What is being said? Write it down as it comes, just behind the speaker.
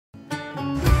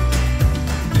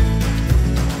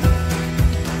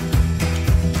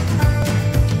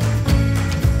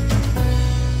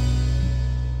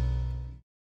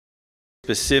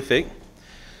specific,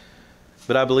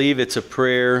 but I believe it's a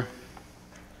prayer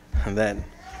that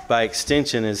by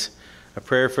extension is a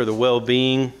prayer for the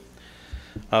well-being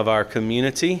of our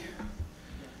community,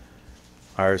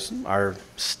 our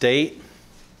state,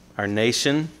 our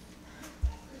nation.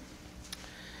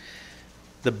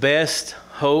 The best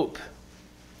hope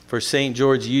for St.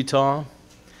 George, Utah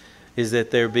is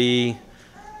that there be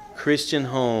Christian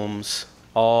homes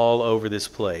all over this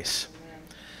place.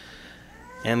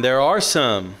 And there are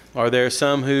some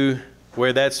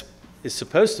where that's is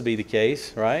supposed to be the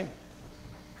case, right?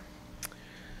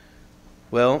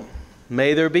 Well,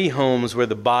 may there be homes where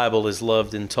the Bible is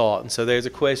loved and taught. And so there's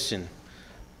a question.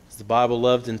 Is the Bible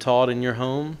loved and taught in your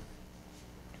home?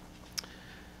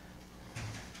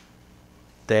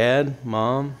 Dad,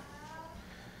 Mom?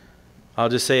 I'll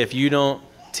just say, if you don't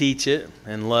teach it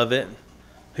and love it,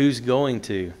 who's going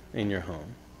to in your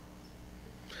home?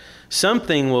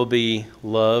 Something will be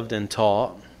loved and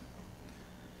taught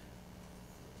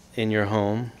in your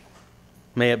home.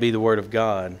 May it be the Word of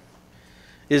God.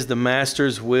 Is the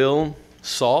Master's will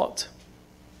sought?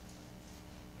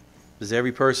 Does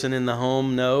every person in the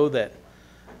home know that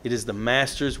it is the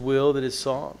Master's will that is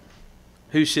sought?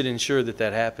 Who should ensure that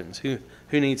that happens? Who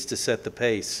needs to set the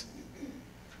pace?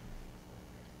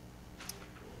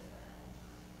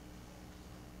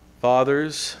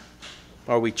 Fathers,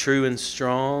 are we true and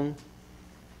strong?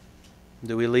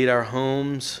 Do we lead our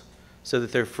homes so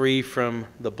that they're free from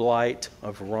the blight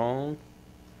of wrong?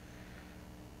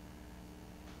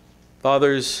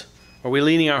 Fathers, are we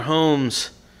leading our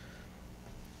homes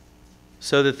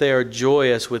so that they are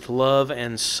joyous with love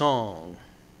and song?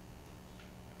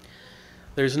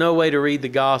 There's no way to read the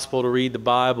gospel, to read the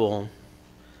Bible,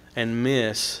 and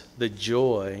miss the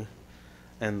joy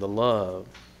and the love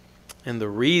and the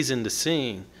reason to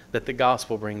sing that the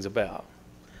gospel brings about.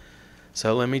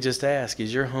 So let me just ask,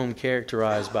 is your home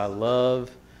characterized by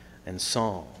love and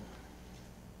song?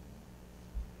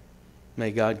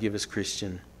 May God give us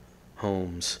Christian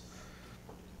homes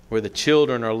where the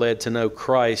children are led to know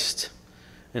Christ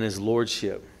and His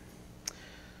Lordship.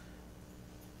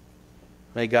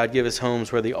 May God give us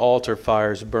homes where the altar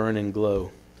fires burn and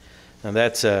glow. Now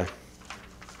that's a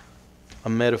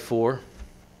metaphor,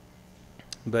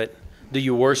 but do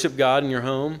you worship God in your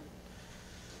home?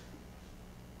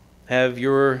 Have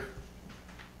your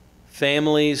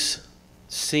families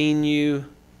seen you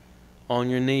on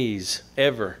your knees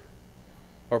ever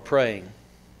or praying?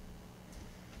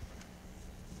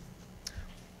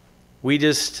 We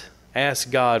just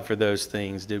asked God for those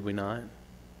things, did we not?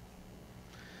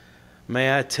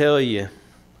 May I tell you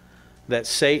that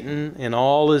Satan, in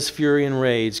all his fury and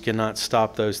rage, cannot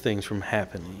stop those things from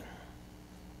happening.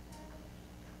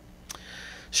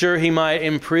 Sure, he might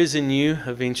imprison you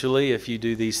eventually if you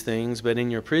do these things, but in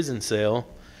your prison cell,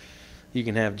 you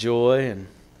can have joy and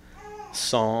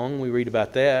song. We read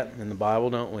about that in the Bible,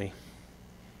 don't we?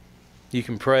 You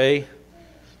can pray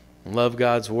and love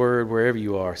God's Word wherever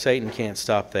you are. Satan can't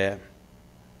stop that.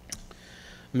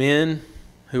 Men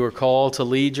who are called to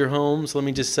lead your homes, let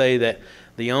me just say that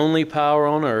the only power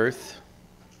on earth,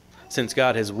 since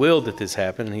God has willed that this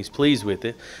happen and He's pleased with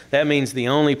it, that means the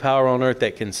only power on earth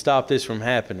that can stop this from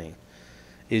happening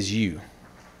is you.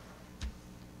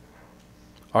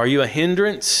 Are you a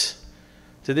hindrance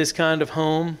to this kind of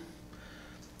home?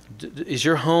 Is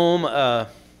your home a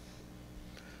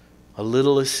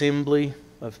little assembly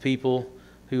of people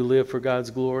who live for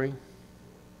God's glory?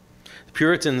 The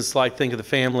Puritans like to think of the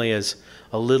family as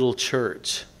a little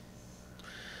church.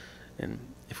 And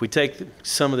if we take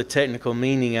some of the technical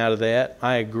meaning out of that,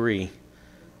 I agree.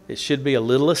 It should be a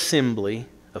little assembly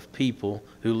of people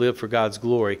who live for God's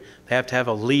glory. They have to have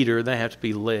a leader. They have to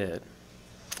be led.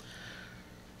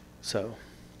 So,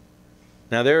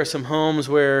 now there are some homes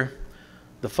where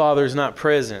the father's not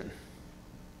present.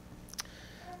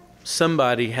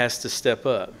 Somebody has to step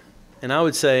up. And I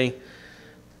would say,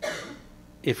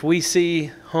 if we see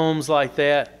homes like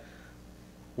that,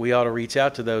 we ought to reach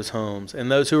out to those homes. And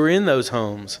those who are in those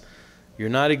homes, you're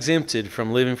not exempted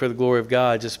from living for the glory of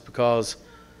God just because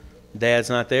Dad's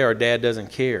not there or Dad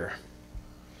doesn't care.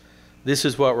 This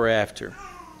is what we're after.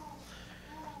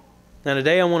 Now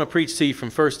today I want to preach to you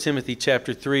from 1 Timothy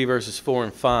chapter 3, verses 4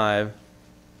 and 5.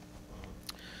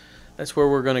 That's where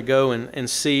we're going to go and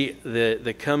see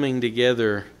the coming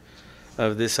together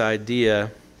of this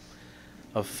idea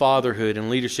of fatherhood and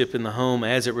leadership in the home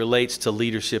as it relates to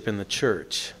leadership in the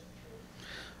church.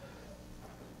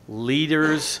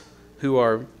 Leaders who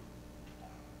are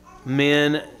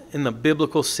men in the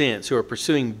biblical sense, who are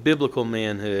pursuing biblical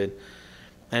manhood,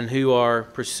 and who are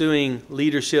pursuing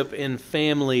leadership in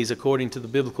families according to the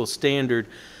biblical standard,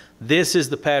 This is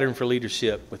the pattern for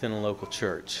leadership within a local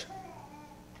church.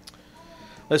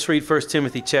 Let's read 1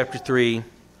 Timothy chapter 3,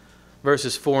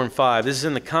 verses 4 and 5. This is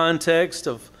in the context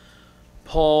of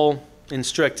Paul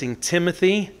instructing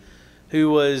Timothy,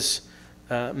 who was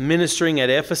ministering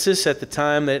at Ephesus at the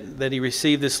time that he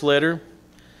received this letter.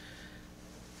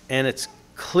 And it's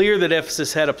clear that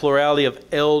Ephesus had a plurality of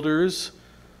elders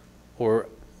or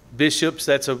bishops.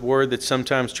 That's a word that's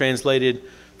sometimes translated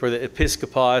for the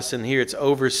episkopos, and here it's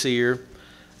overseer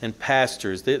and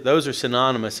pastors. Those are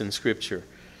synonymous in Scripture.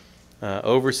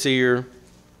 Overseer,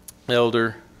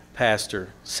 elder, pastor,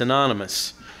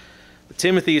 synonymous.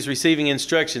 Timothy is receiving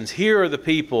instructions. Here are the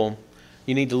people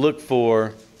you need to look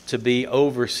for to be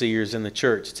overseers in the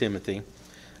church, Timothy.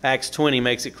 Acts 20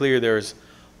 makes it clear there is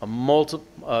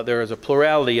a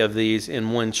plurality of these in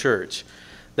one church.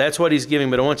 That's what he's giving,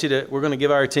 but we're going to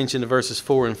give our attention to verses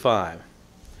 4 and 5.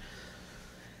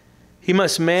 He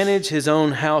must manage his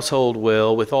own household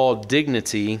well with all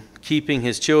dignity, keeping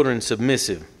his children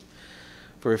submissive.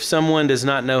 For if someone does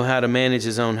not know how to manage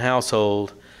his own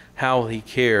household, how will he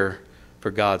care for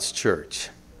God's church?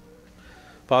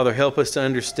 Father, help us to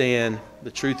understand the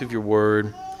truth of your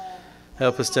word.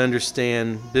 Help us to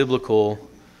understand biblical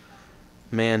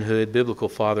manhood, biblical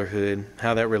fatherhood,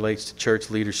 how that relates to church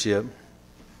leadership.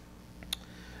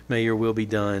 May your will be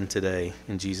done today.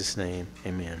 In Jesus' name,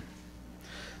 amen.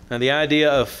 Now, the idea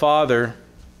of father,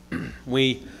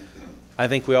 I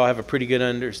think we all have a pretty good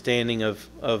understanding of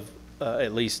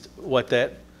at least what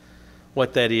that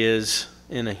is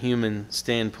in a human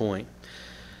standpoint.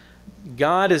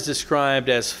 God is described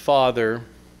as Father,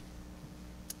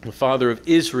 the Father of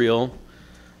Israel,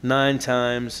 9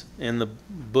 times in the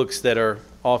books that are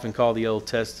often called the Old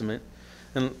Testament.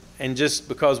 And just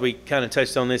because we kind of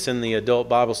touched on this in the adult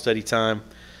Bible study time,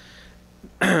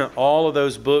 all of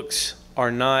those books are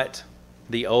not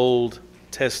the Old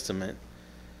Testament,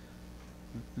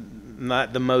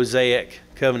 not the Mosaic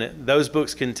covenant. Those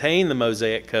books contain the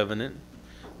Mosaic covenant,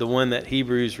 the one that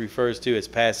Hebrews refers to as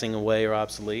passing away or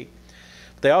obsolete.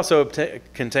 They also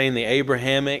contain the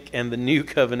Abrahamic and the New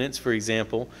Covenants, for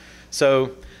example.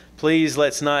 So please,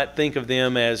 let's not think of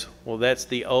them as, well, that's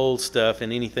the old stuff,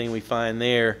 and anything we find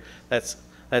there, that's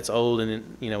old,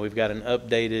 and we've got an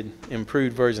updated,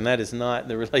 improved version. That is not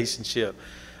the relationship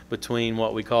between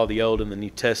what we call the Old and the New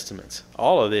Testaments.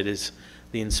 All of it is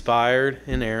the inspired,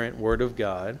 inerrant Word of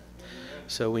God.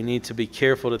 So we need to be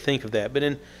careful to think of that.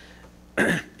 But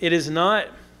it is not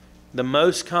the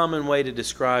most common way to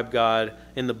describe God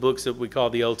in the books that we call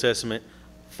the Old Testament,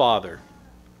 Father.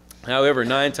 However,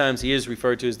 9 times he is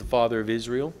referred to as the Father of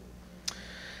Israel.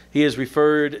 He is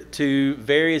referred to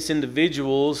various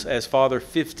individuals as Father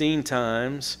 15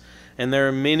 times, and there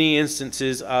are many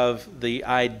instances of the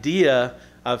idea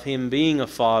of him being a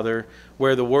father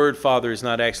where the word father is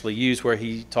not actually used, where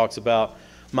he talks about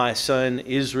my son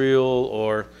Israel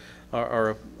or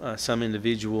some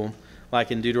individual,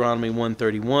 like in Deuteronomy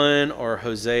 1:31 or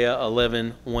Hosea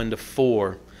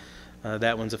 11:1-4.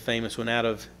 That one's a famous one. Out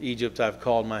of Egypt I've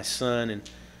called my son, and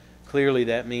clearly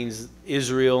that means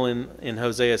Israel in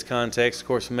Hosea's context. Of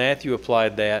course, Matthew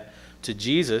applied that to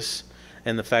Jesus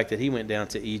and the fact that he went down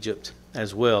to Egypt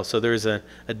as well. So there's an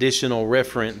additional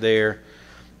referent there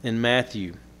in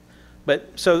Matthew.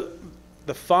 But so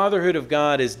the fatherhood of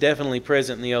God is definitely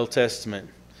present in the Old Testament,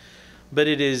 but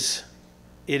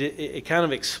it kind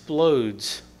of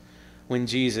explodes when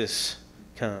Jesus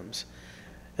comes.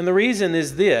 And the reason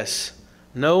is this: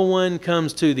 no one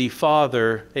comes to the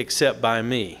Father except by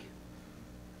me.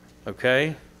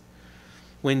 Okay?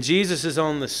 When Jesus is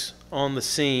on the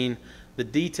scene, the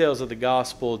details of the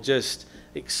gospel just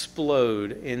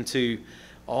explode into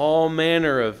all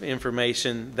manner of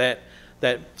information that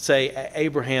say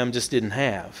Abraham just didn't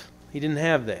have. He didn't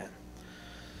have that.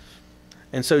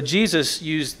 And so Jesus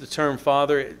used the term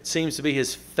Father. It seems to be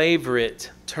his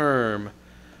favorite term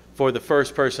for the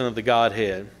first person of the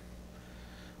Godhead.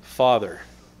 Father.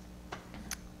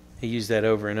 He used that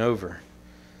over and over.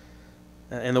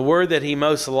 And the word that he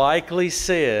most likely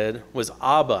said was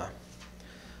Abba.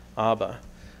 Abba.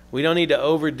 We don't need to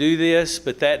overdo this,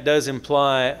 but that does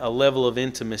imply a level of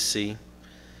intimacy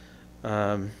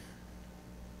that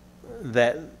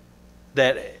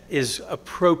is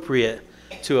appropriate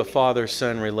to a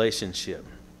father-son relationship.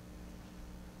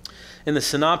 In the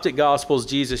Synoptic Gospels,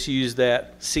 Jesus used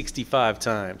that 65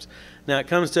 times. Now, it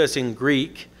comes to us in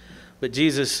Greek, but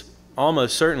Jesus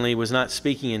almost certainly was not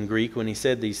speaking in Greek when he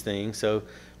said these things, so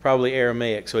probably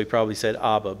Aramaic, so he probably said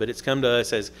Abba, but it's come to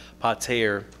us as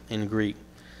pater in Greek.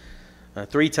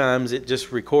 3 times it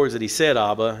just records that he said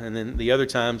Abba, and then the other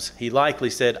times he likely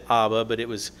said Abba, but it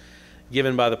was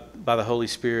given by the Holy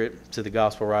Spirit to the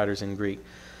gospel writers in Greek.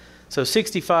 So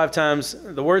 65 times,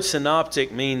 the word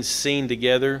synoptic means seen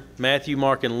together. Matthew,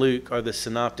 Mark, and Luke are the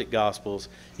synoptic gospels.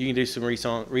 You can do some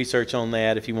research on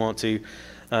that if you want to.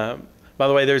 By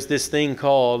the way, there's this thing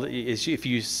called, if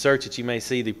you search it, you may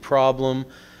see the problem,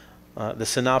 the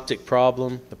synoptic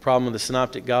problem, the problem of the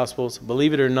synoptic gospels.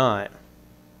 Believe it or not,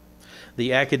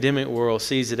 the academic world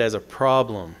sees it as a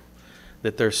problem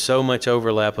that there's so much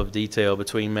overlap of detail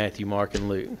between Matthew, Mark, and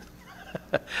Luke.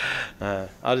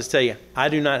 I'll just tell you, I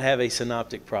do not have a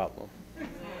synoptic problem.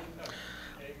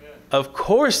 Of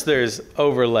course there's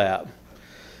overlap.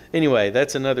 Anyway,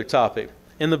 that's another topic.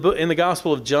 In the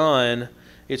Gospel of John,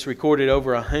 it's recorded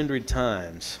over 100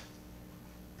 times,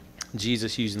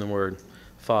 Jesus using the word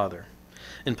Father.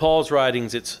 In Paul's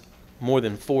writings, it's more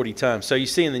than 40 times. So you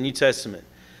see in the New Testament,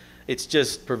 it's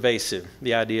just pervasive,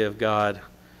 the idea of God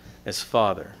as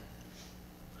Father.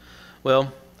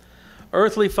 Well,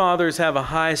 earthly fathers have a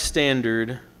high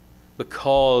standard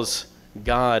because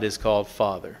God is called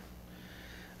Father.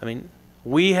 I mean,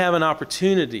 we have an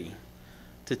opportunity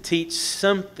to teach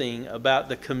something about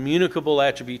the communicable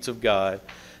attributes of God,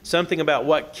 something about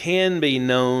what can be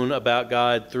known about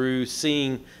God through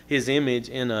seeing His image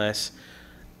in us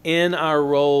in our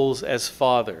roles as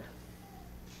Father.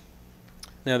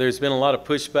 Now, there's been a lot of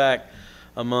pushback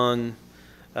among,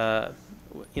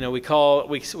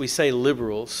 we say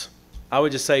liberals. I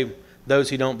would just say those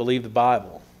who don't believe the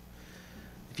Bible.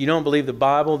 If you don't believe the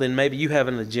Bible, then maybe you have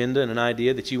an agenda and an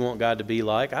idea that you want God to be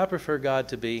like. I prefer God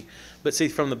to be. But see,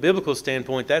 from the biblical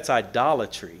standpoint, that's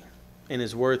idolatry and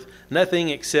is worth nothing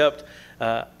except,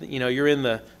 you're in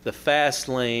the fast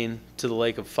lane to the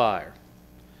lake of fire.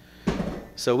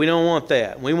 So we don't want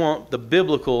that. We want the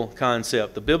biblical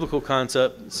concept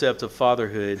of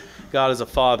fatherhood. God is a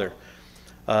father.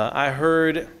 I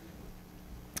heard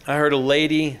a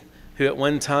lady who at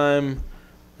one time,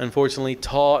 unfortunately,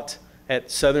 taught at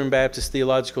Southern Baptist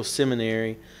Theological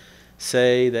Seminary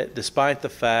say that despite the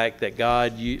fact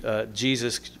that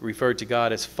Jesus referred to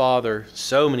God as Father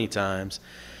so many times,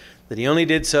 that he only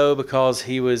did so because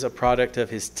he was a product of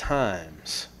his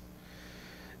times.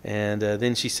 And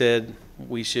then she said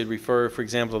we should refer, for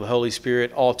example, to the Holy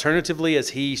Spirit alternatively as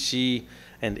he, she,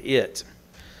 and it.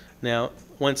 Now,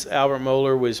 once Albert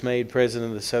Mohler was made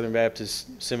president of the Southern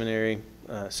Baptist Seminary,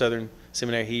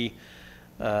 he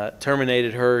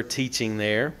terminated her teaching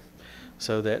there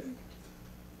so that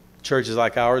churches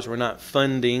like ours were not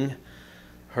funding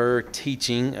her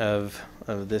teaching of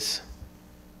this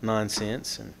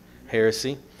nonsense and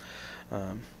heresy.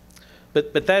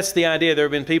 But that's the idea. There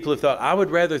have been people who thought, I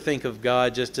would rather think of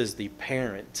God just as the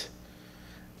parent.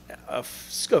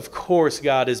 Of course,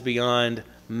 God is beyond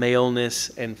maleness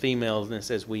and femaleness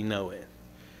as we know it.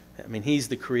 I mean, he's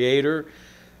the creator.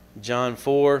 John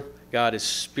 4, God is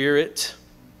spirit.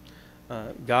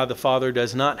 God the Father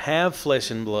does not have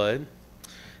flesh and blood.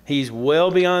 He's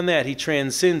well beyond that. He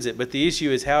transcends it. But the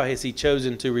issue is, how has he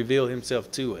chosen to reveal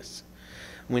himself to us?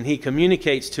 When he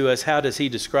communicates to us, how does he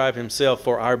describe himself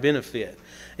for our benefit?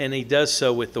 And he does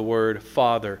so with the word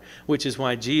Father, which is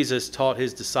why Jesus taught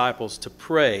his disciples to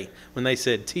pray. When they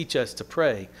said, teach us to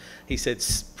pray, he said,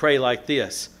 pray like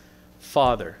this: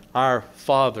 Father, our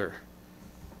Father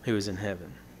who is in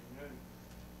heaven.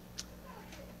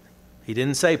 He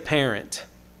didn't say parent.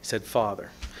 He said Father.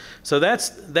 So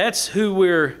that's who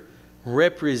we're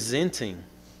representing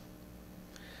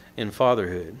in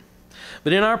fatherhood.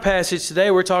 But in our passage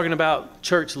today, we're talking about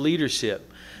church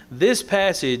leadership. This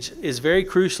passage is very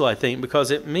crucial, I think, because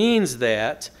it means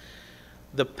that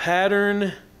the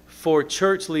pattern for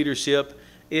church leadership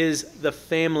is the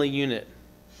family unit,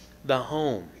 the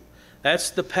home.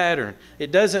 That's the pattern.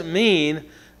 It doesn't mean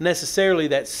necessarily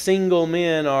that single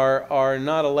men are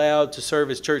not allowed to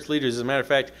serve as church leaders. As a matter of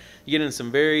fact, you get into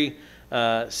some very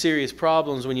serious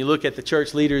problems when you look at the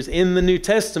church leaders in the New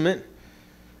Testament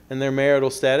and their marital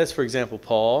status. For example,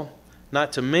 Paul,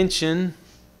 not to mention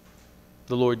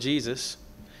the Lord Jesus.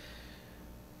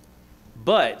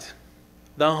 But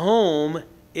the home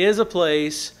is a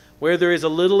place where there is a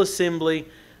little assembly.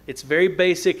 It's very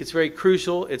basic, it's very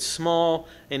crucial, it's small,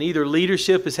 and either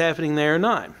leadership is happening there or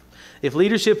not. If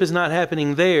leadership is not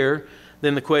happening there,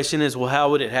 then the question is, well,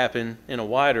 how would it happen in a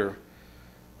wider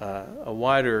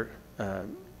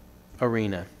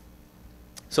arena?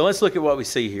 So let's look at what we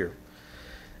see here.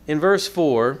 In verse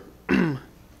 4,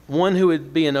 one who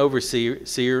would be an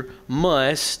overseer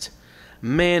must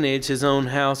manage his own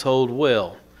household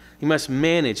well. He must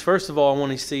manage. First of all, I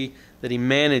want to see that he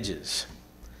manages.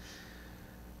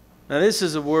 Now, this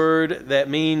is a word that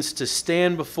means to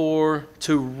stand before,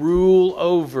 to rule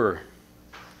over.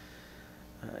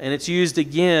 And it's used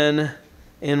again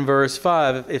in verse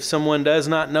 5 if someone does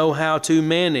not know how to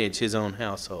manage his own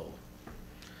household.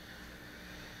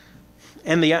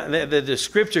 And the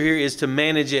scripture here is to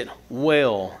manage it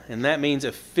well, and that means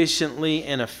efficiently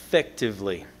and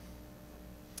effectively.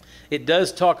 It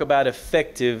does talk about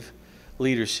effective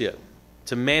leadership,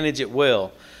 to manage it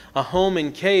well. A home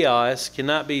in chaos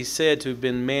cannot be said to have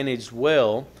been managed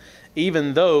well,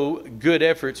 even though good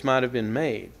efforts might have been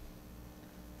made.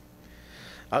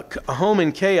 A home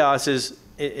in chaos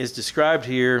is described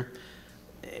here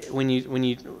when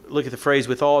you look at the phrase,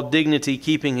 with all dignity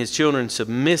keeping his children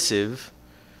submissive.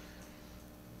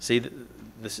 See,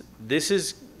 this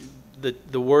is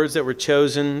the words that were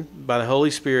chosen by the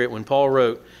Holy Spirit when Paul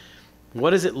wrote,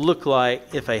 what does it look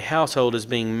like if a household is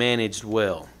being managed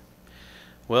well?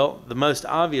 Well, the most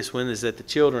obvious one is that the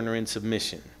children are in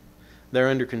submission. They're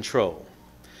under control.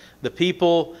 The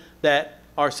people that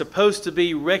are supposed to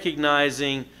be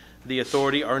recognizing the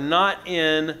authority are not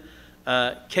in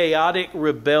chaotic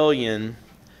rebellion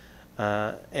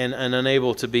and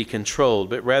unable to be controlled,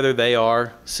 but rather they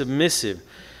are submissive.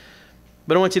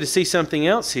 But I want you to see something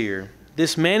else here.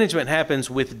 This management happens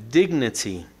with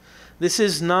dignity. This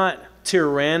is not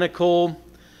tyrannical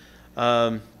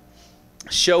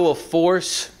show of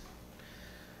force.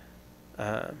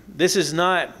 This is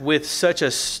not with such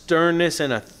a sternness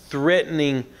and a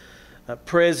threatening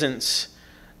presence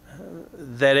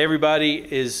that everybody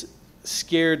is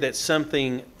scared that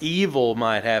something evil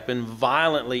might happen,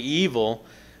 violently evil,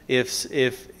 if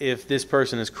this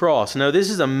person is cross. No, this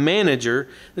is a manager.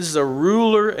 This is a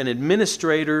ruler, an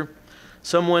administrator,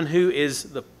 someone who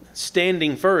is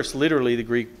standing first. Literally, the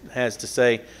Greek has to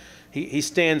say, he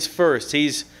stands first.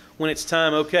 When it's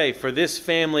time, okay, for this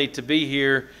family to be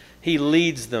here, he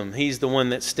leads them. He's the one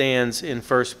that stands in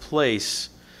first place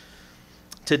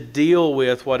to deal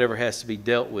with whatever has to be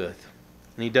dealt with.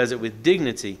 And he does it with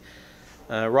dignity.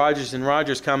 Rogers and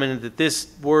Rogers commented that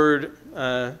this word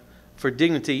for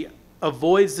dignity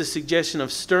avoids the suggestion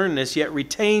of sternness, yet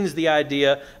retains the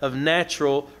idea of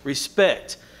natural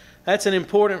respect. That's an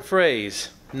important phrase,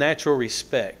 natural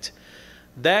respect.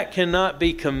 That cannot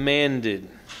be commanded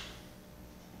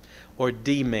or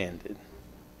demanded.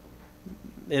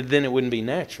 And then it wouldn't be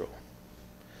natural.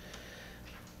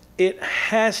 It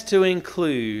has to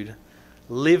include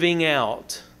living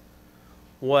out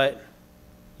what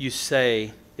you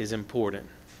say is important.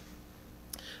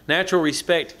 Natural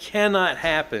respect cannot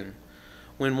happen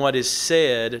when what is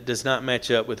said does not match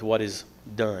up with what is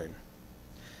done.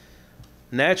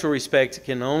 Natural respect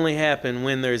can only happen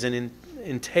when there's an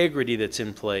integrity that's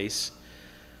in place,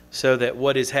 so that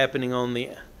what is happening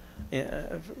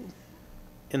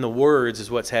in the words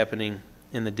is what's happening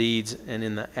in the deeds and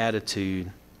in the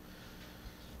attitude.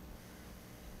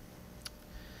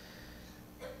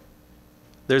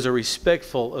 There's a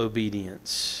respectful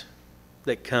obedience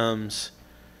that comes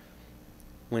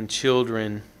when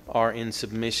children are in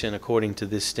submission according to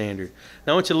this standard.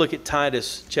 Now I want you to look at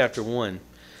Titus chapter 1.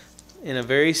 In a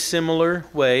very similar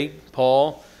way,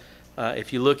 Paul,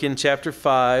 if you look in chapter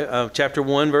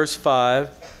 1, verse 5,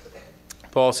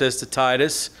 Paul says to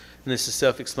Titus, and this is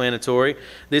self-explanatory,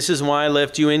 "This is why I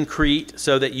left you in Crete,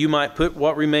 so that you might put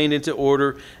what remained into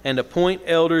order and appoint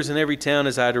elders in every town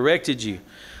as I directed you."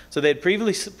 So they had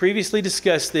previously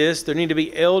discussed this. There need to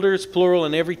be elders, plural,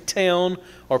 in every town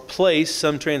or place.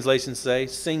 Some translations say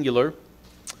singular.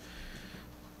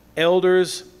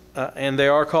 Elders, and they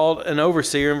are called an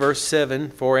overseer in verse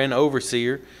 7 for an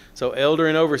overseer. So elder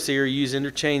and overseer are used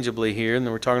interchangeably here. And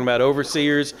then we're talking about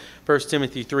overseers, 1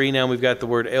 Timothy 3. Now we've got the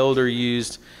word elder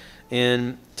used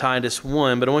in Titus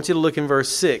 1. But I want you to look in verse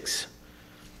 6.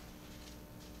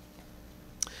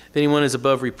 If anyone is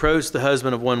above reproach, the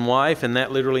husband of one wife, and that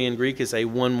literally in Greek is a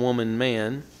one-woman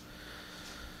man. And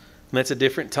that's a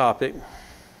different topic.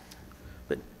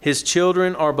 But his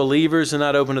children are believers and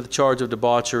not open to the charge of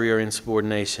debauchery or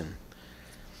insubordination.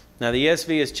 Now the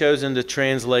ESV has chosen to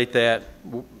translate that,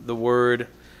 the word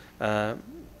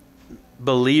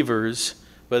believers,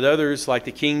 but others like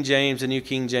the King James, the New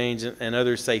King James, and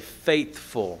others say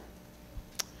faithful.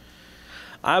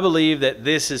 I believe that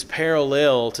this is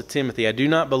parallel to Timothy. I do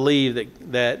not believe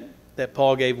that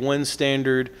Paul gave one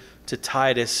standard to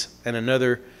Titus and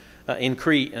another in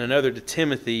Crete and another to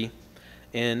Timothy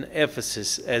in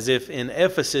Ephesus, as if in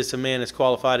Ephesus a man is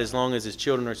qualified as long as his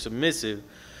children are submissive,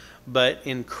 but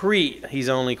in Crete he's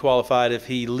only qualified if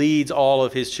he leads all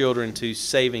of his children to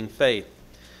saving faith.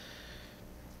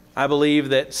 I believe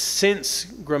that since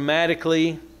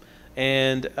grammatically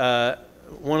and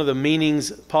one of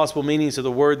the possible meanings of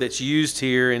the word that's used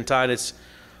here in Titus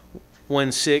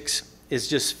 1:6 is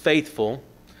just faithful,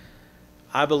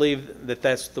 I believe that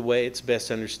that's the way it's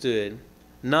best understood.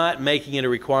 not making it a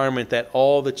requirement that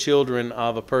all the children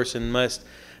of a person must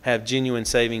have genuine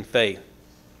saving faith.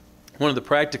 One of the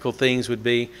practical things would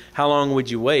be, how long would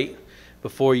you wait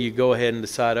before you go ahead and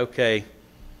decide, okay,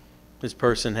 this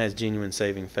person has genuine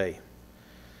saving faith?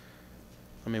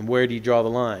 I mean, where do you draw the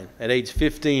line? At age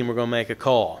 15, we're going to make a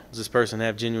call. Does this person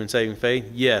have genuine saving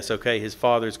faith? Yes. Okay, his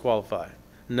father is qualified.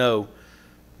 No,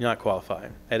 you're not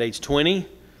qualified. At age 20,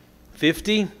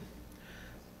 50,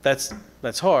 that's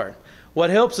hard. What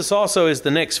helps us also is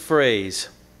the next phrase.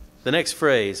 The next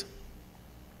phrase.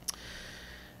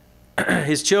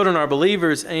 His children are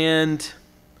believers, and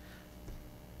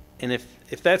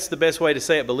if that's the best way to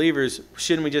say it, believers,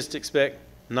 shouldn't we just expect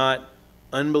not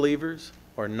unbelievers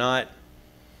or not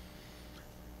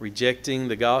rejecting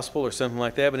the gospel or something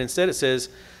like that? But instead it says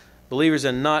believers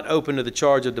are not open to the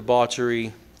charge of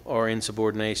debauchery or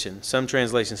insubordination. Some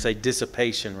translations say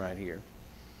dissipation right here.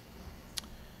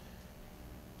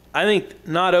 I think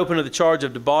not open to the charge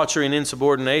of debauchery and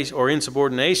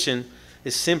insubordination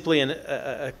is simply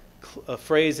a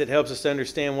phrase that helps us to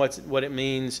understand what it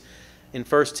means in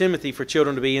 1 Timothy for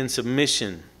children to be in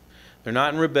submission. They're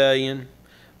not in rebellion.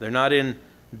 They're not in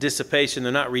dissipation.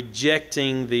 They're not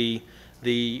rejecting the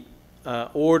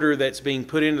order that's being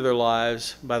put into their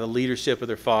lives by the leadership of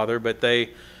their father, but they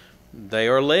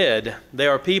are led. They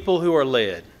are people who are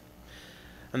led.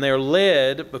 And they are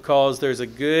led because there's a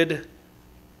good,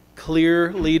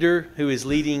 clear leader who is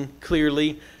leading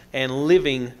clearly and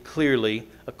living clearly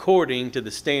according to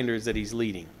the standards that he's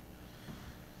leading.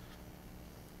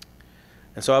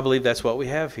 And so I believe that's what we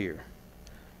have here.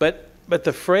 But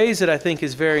the phrase that I think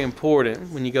is very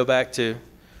important when you go back to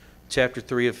chapter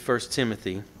 3 of 1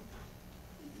 Timothy,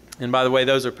 and by the way,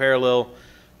 those are parallel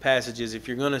passages. If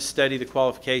you're going to study the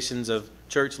qualifications of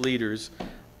church leaders,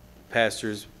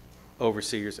 pastors,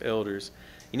 overseers, elders,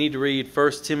 you need to read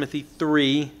 1 Timothy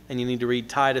 3 and you need to read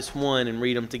Titus 1 and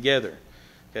read them together.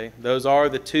 Okay? Those are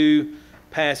the two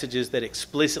passages that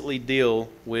explicitly deal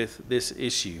with this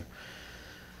issue.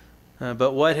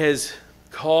 But what has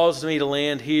caused me to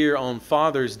land here on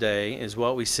Father's Day is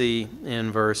what we see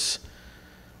in verse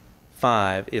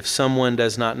 5. If someone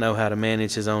does not know how to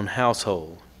manage his own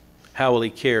household, how will he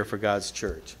care for God's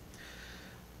church?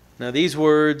 Now these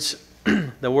words,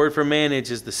 the word for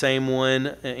manage is the same one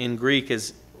in Greek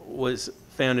as was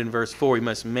found in verse 4. He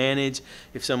must manage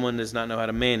if someone does not know how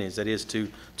to manage. That is to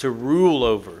rule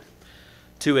over,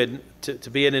 to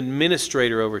be an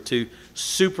administrator over, to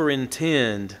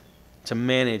superintend, to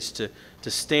manage, to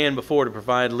stand before, to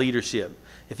provide leadership.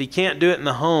 If he can't do it in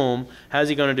the home, how's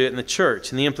he going to do it in the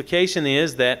church? And the implication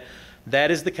is that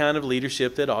that is the kind of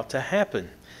leadership that ought to happen.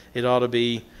 It ought to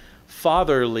be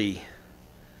fatherly.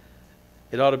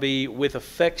 It ought to be with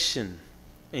affection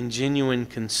and genuine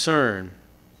concern.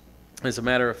 As a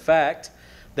matter of fact,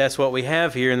 that's what we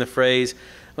have here in the phrase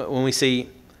when we see,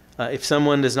 if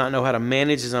someone does not know how to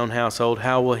manage his own household,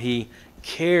 how will he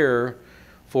care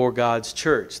for God's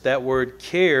church? That word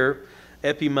care,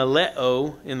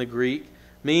 epimaleo in the Greek,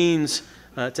 means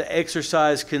to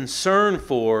exercise concern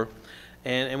for.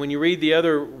 And when you read the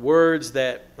other words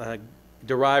that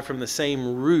derive from the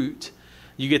same root,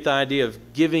 you get the idea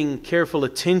of giving careful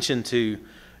attention to,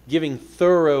 giving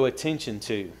thorough attention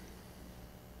to.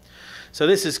 So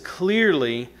this is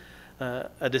clearly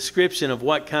a description of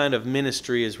what kind of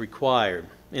ministry is required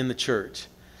in the church.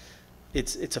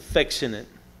 It's affectionate.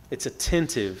 It's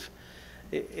attentive.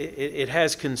 It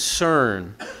has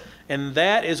concern. And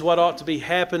that is what ought to be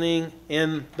happening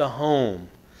in the home.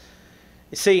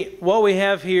 You see, what we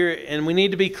have here, and we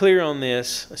need to be clear on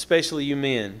this, especially you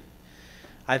men.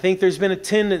 I think there's been a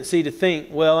tendency to think,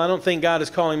 well, I don't think God is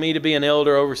calling me to be an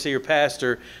elder, overseer,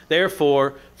 pastor.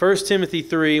 Therefore, 1 Timothy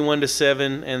 3,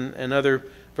 1-7, and other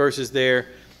verses there,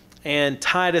 and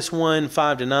Titus 1,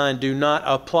 5-9 do not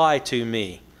apply to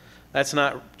me. That's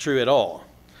not true at all.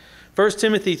 1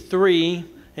 Timothy 3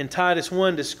 and Titus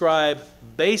 1 describe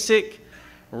basic,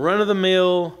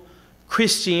 run-of-the-mill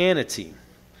Christianity.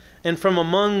 And from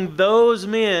among those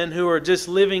men who are just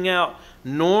living out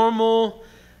normal,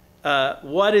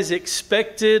 what is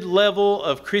expected level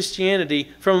of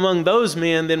Christianity, from among those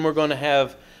men, then we're going to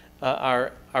have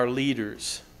our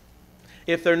leaders.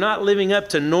 If they're not living up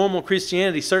to normal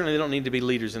Christianity, certainly they don't need to be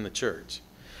leaders in the church.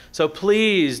 So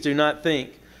please do not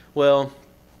think, well,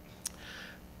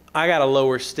 I got a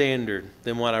lower standard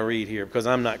than what I read here because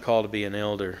I'm not called to be an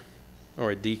elder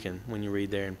or a deacon when you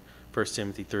read there in 1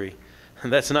 Timothy 3.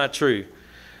 That's not true.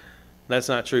 That's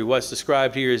not true. What's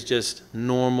described here is just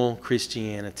normal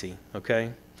Christianity,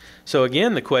 okay? So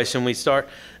again, the question we start,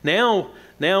 now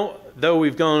though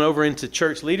we've gone over into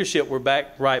church leadership, we're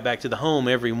right back to the home,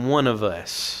 every one of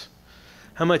us.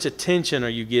 How much attention are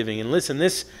you giving? And listen,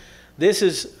 this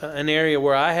is an area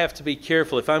where I have to be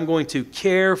careful. If I'm going to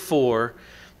care for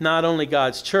not only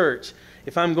God's church,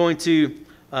 if I'm going to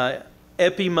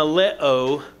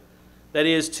epimaleo, that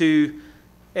is to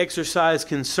exercise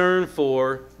concern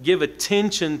for, give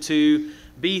attention to,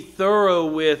 be thorough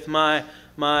with my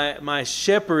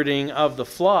shepherding of the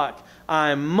flock,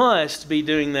 I must be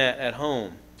doing that at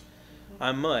home.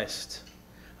 I must.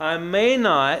 I may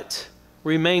not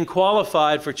remain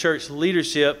qualified for church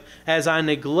leadership as I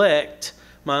neglect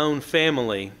my own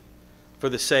family for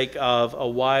the sake of a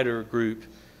wider group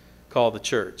called the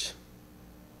church.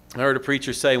 I heard a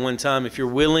preacher say one time, if you're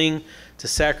willing to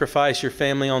sacrifice your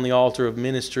family on the altar of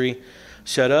ministry,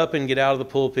 shut up and get out of the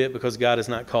pulpit because God is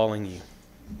not calling you.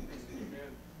 Amen.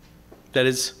 That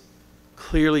is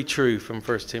clearly true from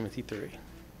 1 Timothy 3.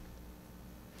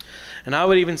 And I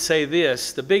would even say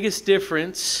this, the biggest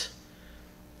difference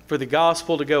for the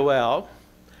gospel to go out,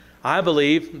 I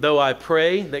believe, though I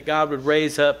pray that God would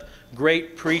raise up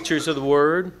great preachers of the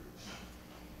word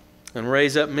and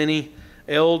raise up many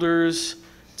elders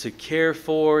to care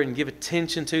for and give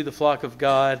attention to the flock of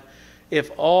God, if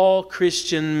all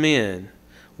Christian men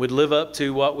would live up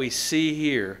to what we see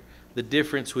here, the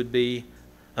difference would be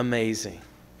amazing,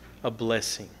 a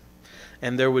blessing.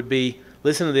 And there would be,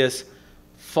 listen to this,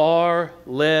 far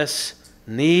less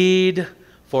need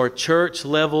for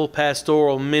church-level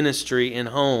pastoral ministry in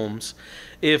homes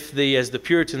if the, as the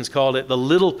Puritans called it, the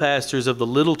little pastors of the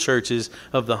little churches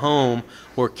of the home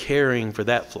were caring for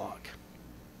that flock.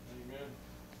 Amen.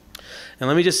 And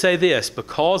let me just say this,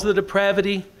 because of the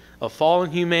depravity of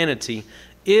fallen humanity,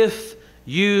 if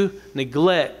you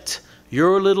neglect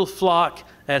your little flock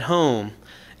at home,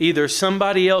 either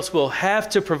somebody else will have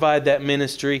to provide that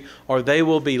ministry or they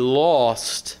will be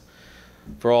lost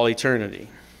for all eternity.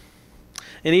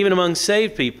 And even among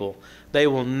saved people, they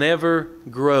will never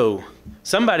grow.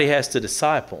 Somebody has to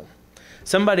disciple.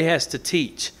 Somebody has to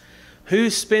teach.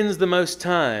 Who spends the most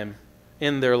time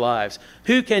in their lives?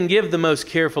 Who can give the most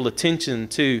careful attention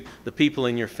to the people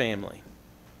in your family?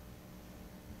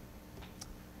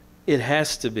 It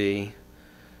has to be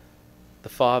the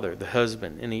father, the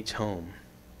husband in each home.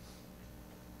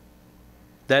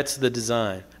 That's the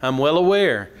design. I'm well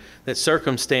aware that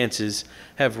circumstances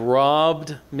have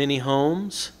robbed many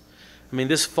homes. I mean,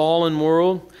 this fallen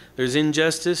world, there's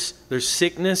injustice, there's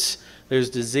sickness, there's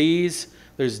disease,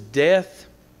 there's death.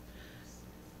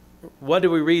 What do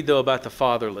we read, though, about the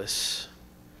fatherless?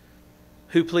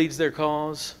 Who pleads their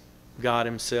cause? God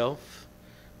himself.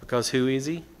 Because who is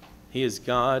he? He is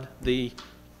God the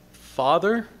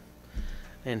Father.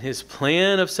 And his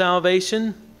plan of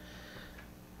salvation,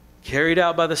 carried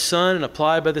out by the Son and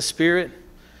applied by the Spirit,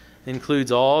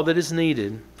 includes all that is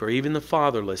needed for even the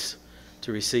fatherless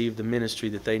to receive the ministry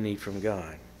that they need from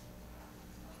God.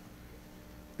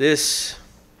 This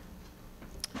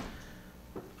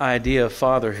idea of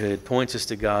fatherhood points us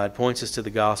to God, points us to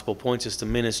the gospel, points us to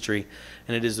ministry,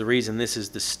 and it is the reason this is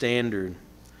the standard.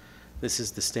 This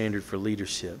is the standard for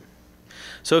leadership.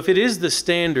 So if it is the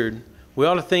standard, we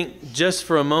ought to think just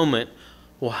for a moment,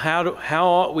 well, how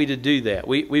ought we to do that?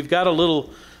 We've got a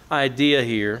little idea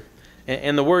here.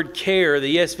 And the word care,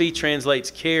 the ESV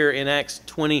translates care in Acts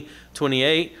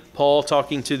 20:28. Paul,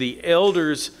 talking to the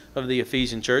elders of the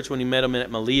Ephesian church when he met them at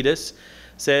Miletus,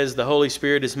 says the Holy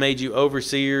Spirit has made you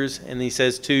overseers, and he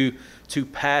says to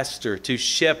pastor, to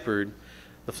shepherd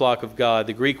the flock of God.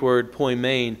 The Greek word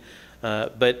poimen,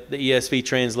 but the ESV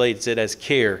translates it as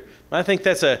care. I think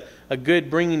that's a good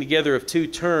bringing together of two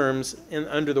terms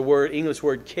under the English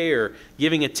word care,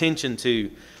 giving attention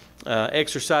to,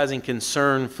 exercising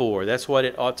concern for. That's what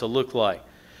it ought to look like.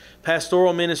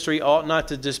 Pastoral ministry ought not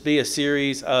to just be a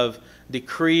series of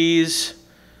decrees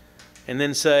and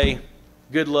then say,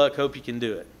 good luck, hope you can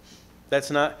do it. That's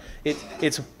not,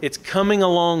 it's coming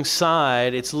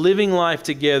alongside, it's living life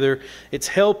together, it's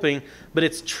helping, but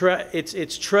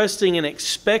it's trusting and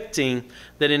expecting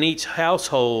that in each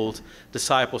household,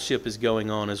 discipleship is going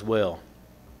on as well.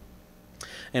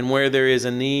 And where there is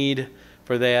a need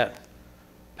for that,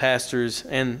 pastors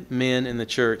and men in the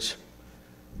church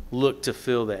look to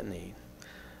fill that need.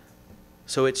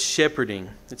 So it's shepherding,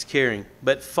 it's caring.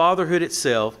 But fatherhood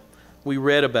itself, we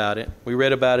read about it. We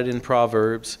read about it in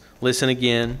Proverbs. Listen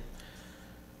again.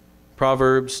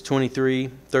 Proverbs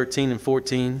 23:13 and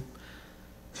 14.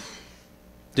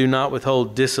 Do not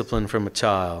withhold discipline from a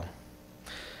child.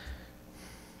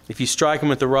 If you strike him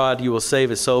with the rod, you will save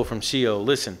his soul from Sheol.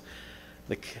 Listen,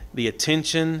 the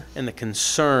attention and the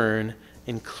concern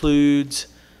includes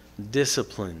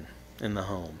discipline in the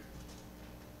home.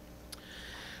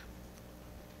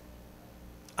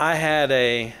 I had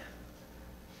a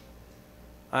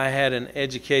I had an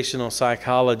educational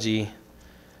psychology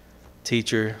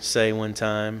teacher say one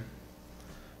time,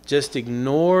 just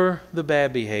ignore the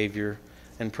bad behavior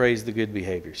and praise the good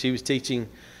behavior. She was teaching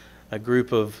a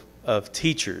group of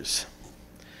teachers.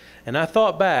 And I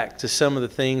thought back to some of the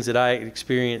things that I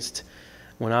experienced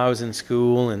when I was in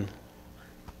school, and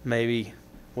maybe,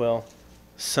 well,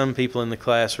 some people in the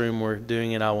classroom were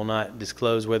doing it. I will not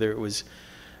disclose whether it was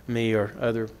me or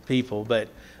other people, but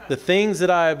the things that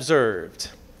I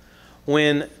observed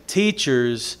when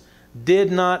teachers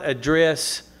did not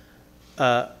address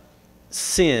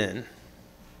sin.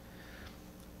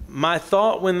 My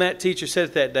thought when that teacher said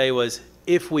it that day was,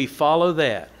 if we follow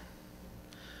that,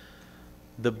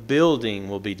 the building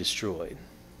will be destroyed.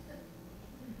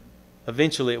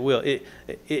 Eventually it will.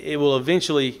 It will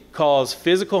eventually cause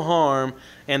physical harm,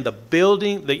 and the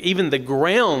building, even the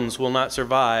grounds will not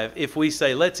survive if we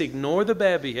say, let's ignore the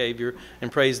bad behavior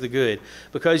and praise the good.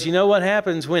 Because you know what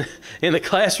happens when in the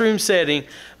classroom setting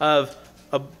of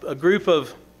a group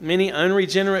of many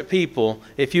unregenerate people,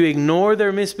 if you ignore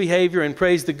their misbehavior and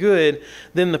praise the good,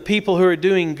 then the people who are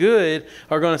doing good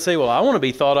are going to say, well, I want to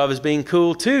be thought of as being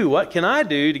cool too. What can I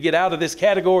do to get out of this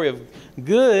category of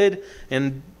good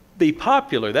and be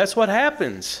popular? That's what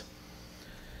happens.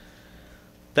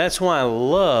 That's why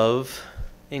love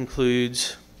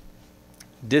includes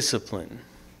discipline.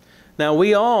 Now,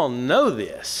 we all know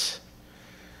this.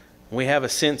 We have a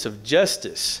sense of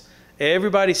justice.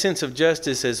 Everybody's sense of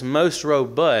justice is most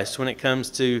robust when it comes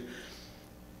to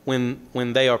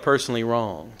when they are personally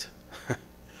wronged.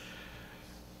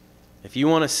 If you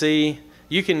want to see,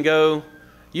 you can go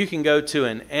to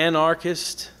an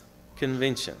anarchist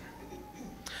convention.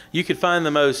 You could find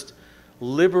the most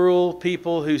liberal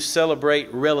people who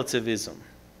celebrate relativism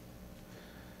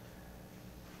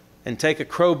and take a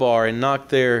crowbar and knock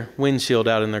their windshield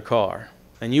out in their car,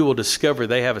 and you will discover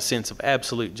they have a sense of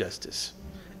absolute justice.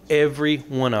 Every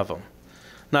one of them.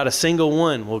 Not a single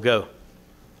one will go,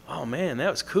 oh man, that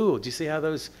was cool. Did you see how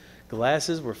those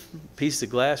pieces of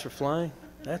glass were flying?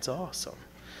 That's awesome.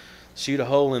 Shoot a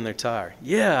hole in their tire.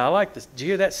 Yeah, I like this. Did you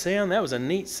hear that sound? That was a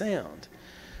neat sound.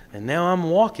 And now I'm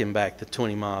walking back the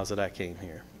 20 miles that I came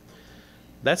here.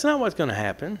 That's not what's going to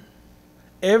happen.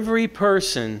 Every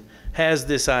person has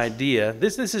this idea.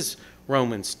 This is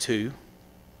Romans 2.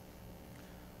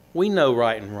 We know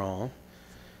right and wrong.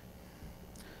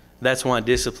 That's why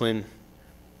discipline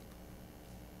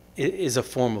is a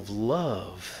form of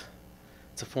love.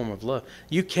 It's a form of love.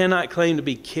 You cannot claim to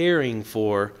be caring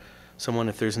for someone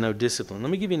if there's no discipline.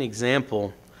 Let me give you an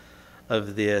example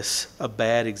of this, a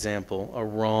bad example, a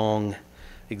wrong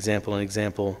example, an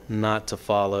example not to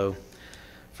follow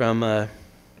from an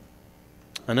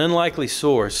unlikely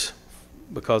source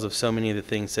because of so many of the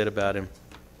things said about him.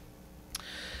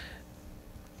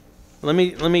 Let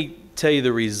me tell you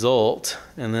the result,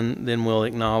 and then we'll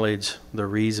acknowledge the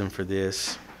reason for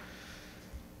this.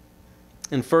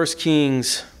 In 1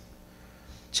 Kings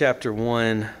chapter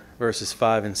 1, verses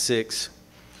 5 and 6,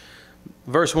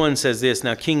 verse 1 says this,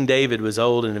 now King David was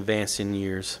old and advanced in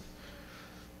years.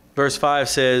 Verse 5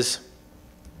 says,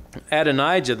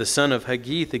 Adonijah, the son of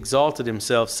Haggith, exalted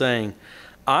himself, saying,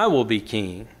 I will be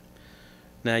king.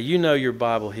 Now you know your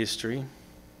Bible history.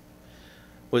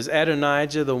 Was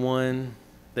Adonijah the one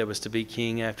that was to be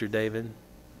king after David?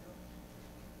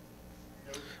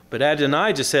 But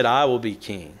Adonijah said, I will be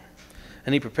king.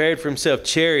 And he prepared for himself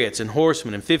chariots and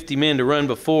horsemen and 50 men to run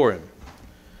before him.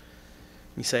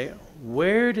 You say,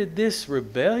 where did this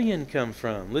rebellion come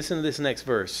from? Listen to this next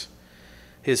verse.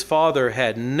 His father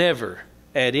had never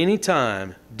at any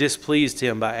time displeased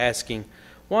him by asking,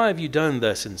 why have you done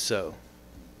thus and so?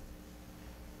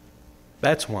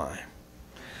 That's why.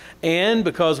 And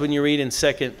because when you read in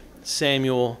 2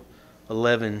 Samuel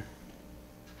 11,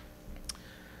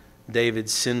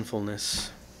 David's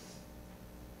sinfulness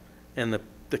and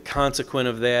the consequence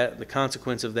of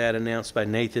that announced by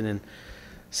Nathan in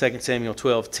 2 Samuel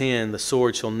 12:10, the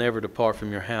sword shall never depart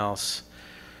from your house.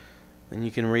 And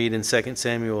you can read in 2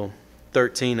 Samuel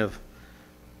 13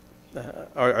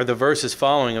 are the verses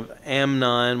following of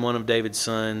Amnon, one of David's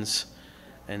sons,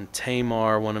 and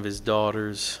Tamar, one of his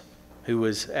daughters, who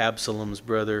was Absalom's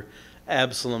brother.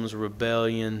 Absalom's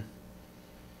rebellion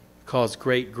caused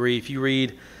great grief. You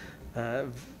read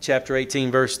chapter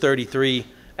 18, verse 33,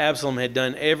 Absalom had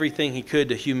done everything he could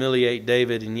to humiliate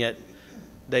David, and yet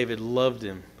David loved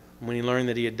him. When he learned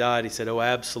that he had died, he said, oh,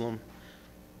 Absalom,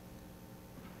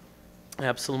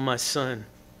 Absalom, my son,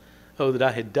 oh, that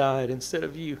I had died instead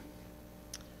of you.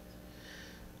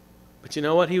 But you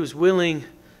know what? He was willing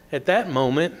at that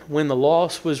moment, when the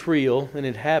loss was real and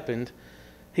it happened,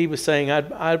 He was saying,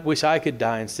 I wish I could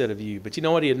die instead of you. But you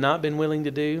know what he had not been willing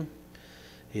to do?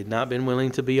 He had not been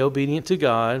willing to be obedient to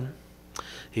God.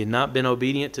 He had not been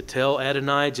obedient to tell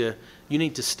Adonijah, you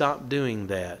need to stop doing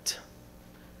that.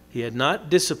 He had not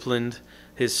disciplined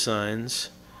his sons,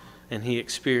 and he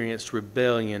experienced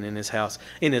rebellion in his house,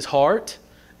 in his heart,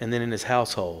 and then in his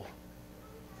household.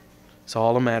 It's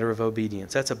all a matter of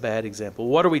obedience. That's a bad example.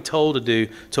 What are we told to do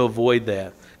to avoid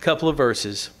that? A couple of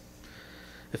verses.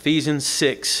 Ephesians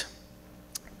 6,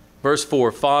 verse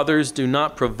 4. Fathers, do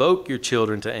not provoke your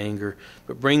children to anger,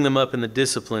 but bring them up in the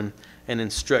discipline and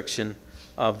instruction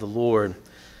of the Lord.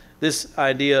 This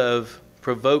idea of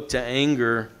provoke to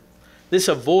anger, this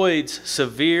avoids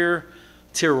severe,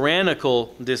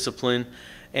 tyrannical discipline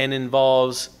and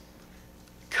involves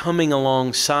coming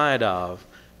alongside of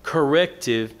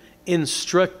corrective,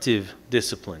 instructive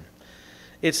discipline.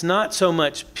 It's not so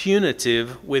much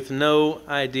punitive with no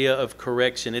idea of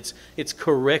correction. It's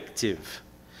corrective.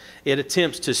 It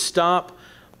attempts to stop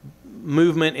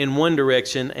movement in one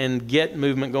direction and get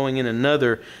movement going in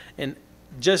another. And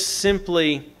just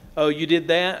simply, oh, you did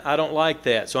that? I don't like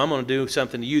that, so I'm going to do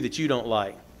something to you that you don't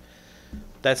like.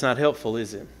 That's not helpful,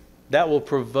 is it? That will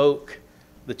provoke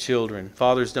the children.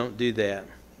 Fathers don't do that.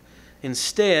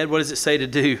 Instead, what does it say to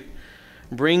do?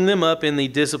 Bring them up in the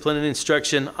discipline and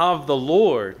instruction of the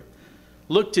Lord.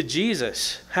 Look to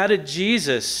Jesus. How did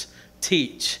Jesus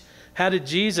teach?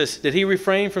 Did he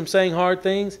refrain from saying hard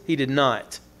things? He did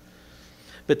not.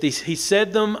 But he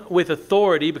said them with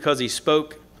authority because he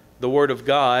spoke the word of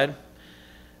God,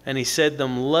 and he said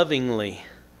them lovingly.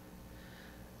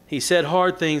 He said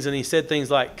hard things, and he said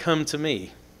things like, come to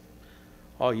me,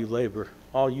 all you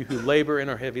who labor and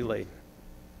are heavy laden.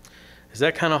 Is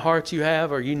that kind of heart you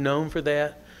have? Are you known for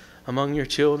that among your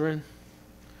children?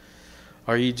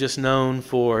 Are you just known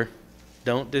for,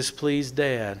 don't displease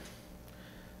Dad?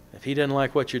 If he doesn't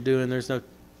like what you're doing, there's no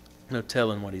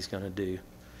telling what he's going to do.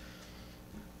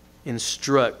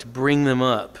 Instruct, bring them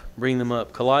up.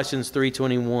 Colossians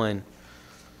 3:21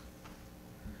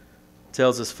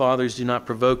 tells us, fathers, do not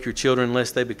provoke your children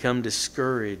lest they become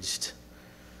discouraged.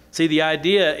 See, the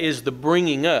idea is the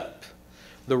bringing up,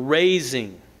 the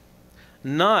raising,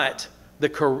 not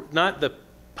the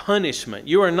punishment.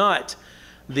 You are not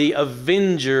the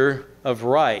avenger of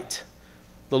right.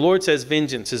 The Lord says,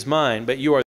 vengeance is mine, but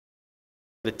you are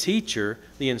the teacher,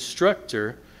 the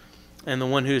instructor, and the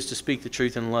one who is to speak the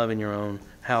truth in love in your own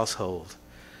household.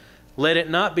 Let it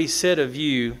not be said of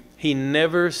you, he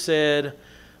never said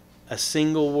a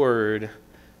single word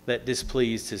that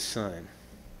displeased his son.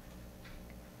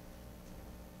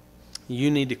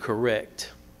 You need to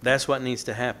correct. That's what needs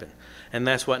to happen. And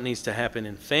that's what needs to happen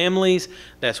in families.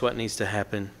 That's what needs to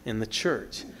happen in the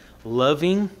church.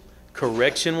 Loving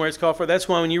correction where it's called for. That's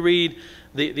why when you read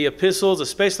the epistles,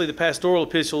 especially the pastoral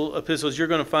epistles, you're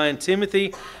going to find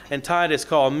Timothy and Titus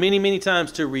called many, many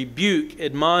times to rebuke,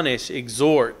 admonish,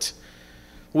 exhort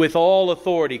with all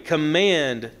authority,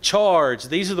 command, charge.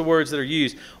 These are the words that are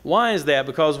used. Why is that?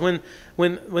 Because when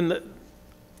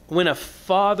a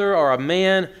father or a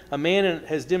man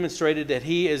has demonstrated that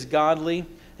he is godly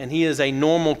and he is a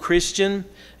normal Christian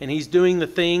and he's doing the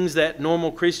things that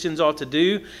normal Christians ought to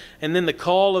do, and then the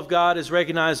call of God is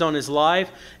recognized on his life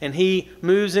and he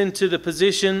moves into the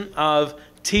position of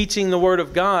teaching the Word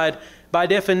of God, by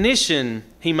definition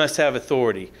he must have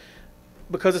authority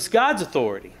because it's God's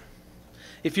authority.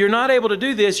 If you're not able to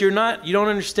do this, you don't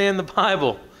understand the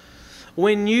Bible.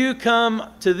 When you come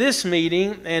to this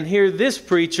meeting and hear this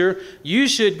preacher, you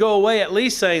should go away at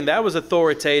least saying that was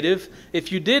authoritative.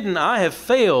 If you didn't, I have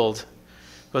failed.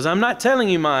 Because I'm not telling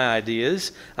you my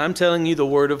ideas. I'm telling you the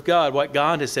Word of God, what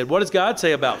God has said. What does God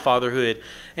say about fatherhood?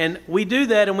 And we do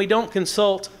that and we don't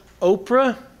consult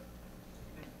Oprah.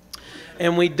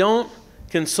 And we don't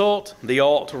consult the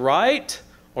alt-right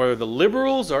or the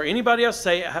liberals or anybody else.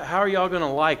 Say, how are y'all going to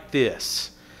like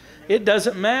this? It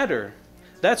doesn't matter.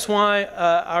 That's why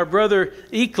our brother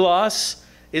Eklos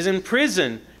is in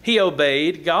prison. He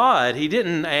obeyed God. He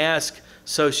didn't ask,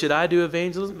 so should I do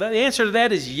evangelism? The answer to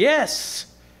that is yes.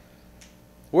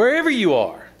 Wherever you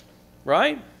are,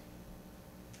 right?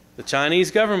 The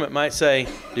Chinese government might say,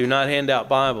 do not hand out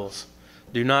Bibles.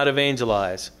 Do not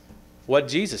evangelize. What did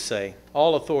Jesus say?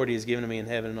 All authority is given to me in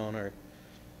heaven and on earth.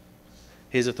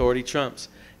 His authority trumps.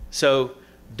 So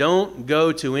don't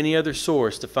go to any other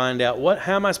source to find out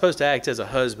how am I supposed to act as a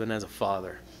husband, as a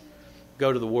father.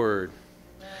 Go to the Word.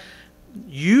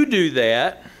 You do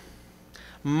that.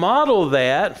 Model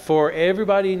that for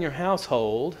everybody in your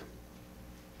household.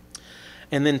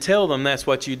 And then tell them that's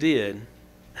what you did.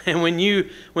 And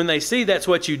when they see that's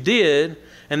what you did,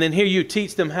 and then hear you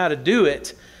teach them how to do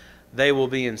it, they will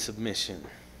be in submission.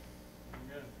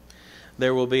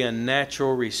 there will be a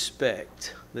natural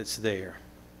respect that's there,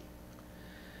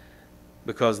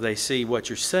 because they see what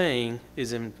you're saying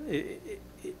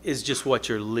is just what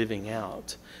you're living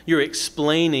out. You're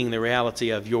explaining the reality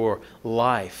of your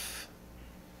life.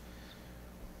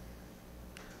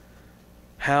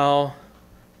 How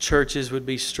churches would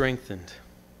be strengthened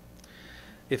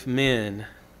if men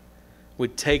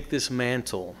would take this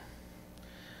mantle,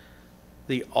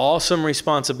 the awesome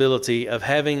responsibility of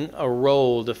having a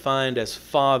role defined as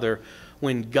father,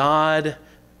 when God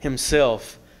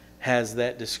Himself has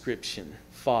that description,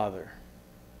 Father.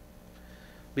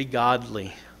 Be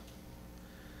godly.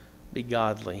 Be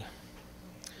godly.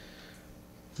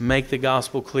 Make the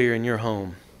gospel clear in your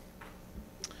home.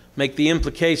 Make the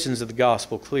implications of the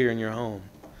gospel clear in your home.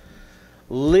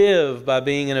 Live by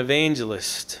being an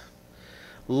evangelist.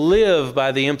 Live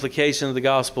by the implication of the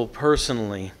gospel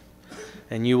personally,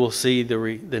 and you will see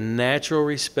the natural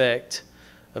respect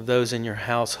of those in your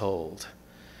household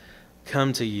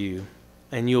come to you,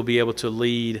 and you'll be able to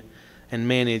lead and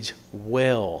manage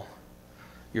well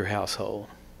your household.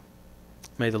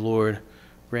 May the Lord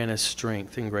grant us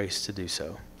strength and grace to do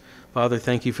so. Father,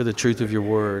 thank you for the truth of your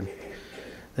word.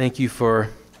 Thank you for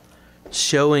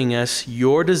showing us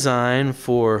your design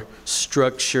for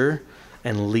structure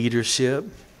and leadership.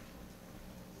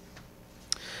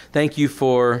 Thank you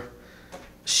for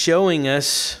showing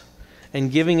us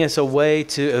and giving us a way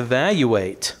to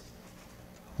evaluate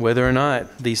whether or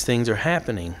not these things are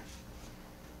happening.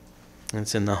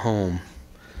 It's in the home.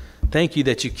 Thank you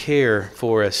that you care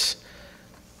for us.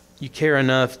 You care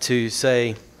enough to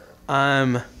say,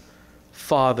 I'm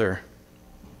Father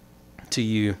to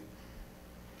you.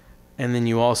 And then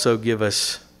you also give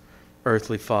us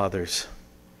earthly fathers.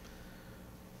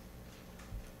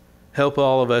 Help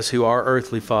all of us who are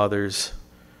earthly fathers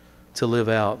to live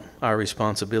out our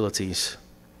responsibilities.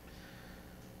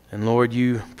 And Lord,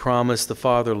 you promise the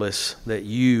fatherless that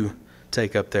you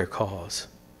take up their cause.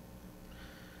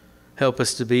 Help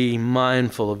us to be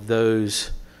mindful of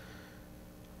those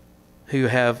who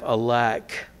have a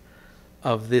lack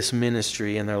of this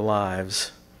ministry in their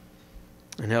lives,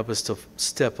 and help us to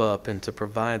step up and to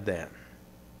provide that.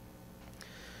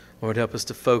 Lord, help us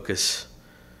to focus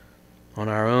on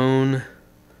our own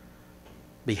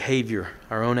behavior,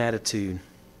 our own attitude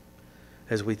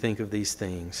as we think of these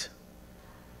things.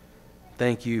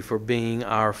 Thank you for being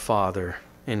our Father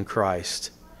in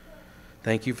Christ.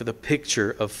 Thank you for the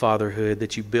picture of fatherhood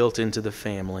that you built into the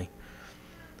family.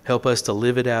 Help us to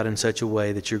live it out in such a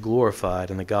way that you're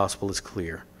glorified and the gospel is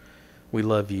clear. We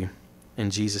love you. In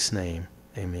Jesus' name,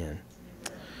 amen.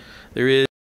 There is